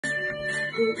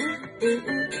Shabbat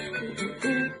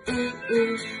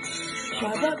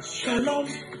shalom,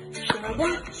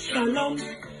 Shabbat shalom,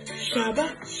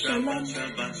 Shabbat shalom,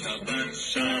 Shabbat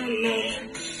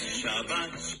shalom,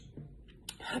 Shabbat.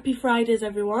 Happy Fridays,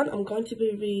 everyone. I'm going to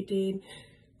be reading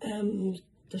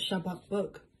the Shabbat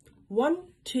book. 1,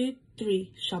 2,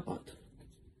 3, Shabbat.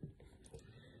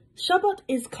 Shabbat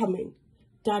is coming.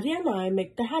 Daddy and I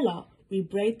make the challah. We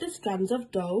braid the strands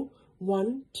of dough.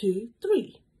 1, 2,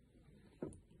 3.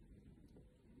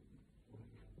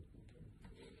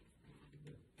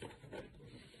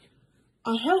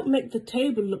 I help make the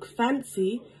table look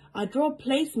fancy. I draw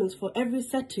placements for every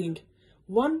setting.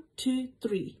 1, 2,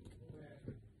 3.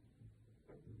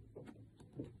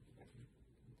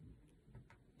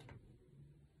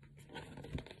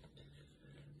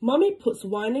 Mummy puts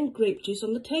wine and grape juice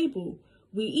on the table.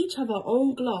 We each have our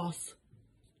own glass.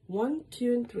 1,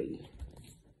 2, and 3.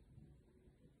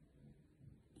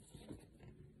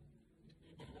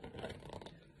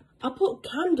 I put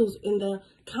candles in the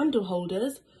candle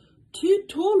holders, 2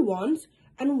 tall ones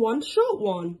and 1 short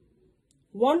one.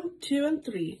 1, 2, and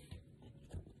 3.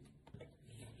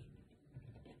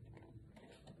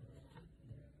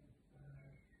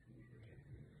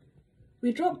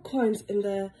 We drop coins in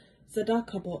the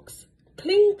tzedakah box.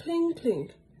 Cling, cling,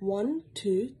 cling. 1,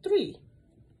 2, 3.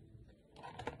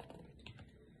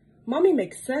 Mummy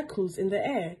makes circles in the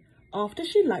air after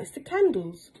she lights the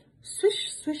candles.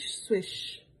 Swish, swish,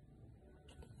 swish.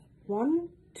 1,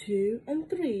 2, and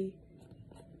 3.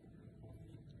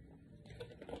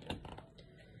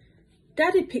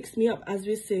 Daddy picks me up as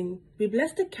we sing. We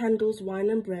bless the candles, wine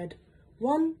and bread.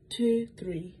 1, 2,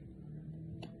 3.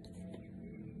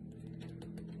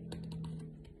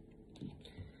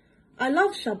 I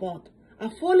love Shabbat. I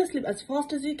fall asleep as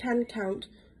fast as you can count.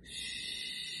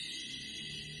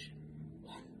 Shh.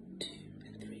 1, 2,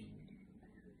 and 3.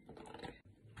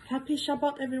 Happy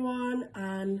Shabbat, everyone,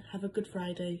 and have a good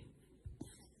Friday.